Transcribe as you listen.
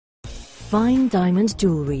Fine diamond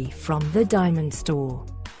jewellery from the Diamond Store.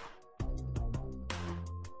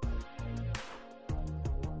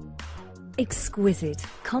 Exquisite,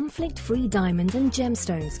 conflict-free diamond and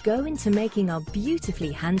gemstones go into making our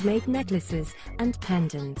beautifully handmade necklaces and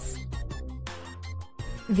pendants.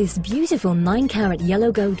 This beautiful 9-carat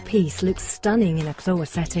yellow gold piece looks stunning in a claw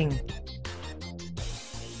setting.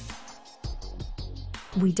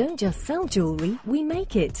 We don't just sell jewellery, we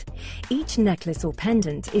make it. Each necklace or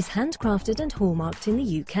pendant is handcrafted and hallmarked in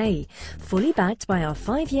the UK, fully backed by our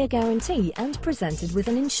 5-year guarantee and presented with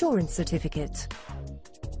an insurance certificate.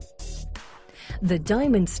 The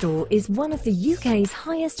Diamond Store is one of the UK's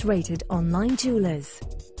highest-rated online jewellers.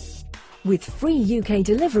 With free UK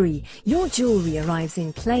delivery, your jewellery arrives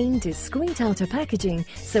in plain, discreet outer packaging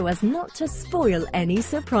so as not to spoil any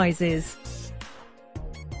surprises.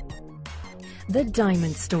 The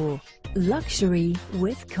Diamond Store. Luxury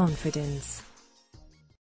with confidence.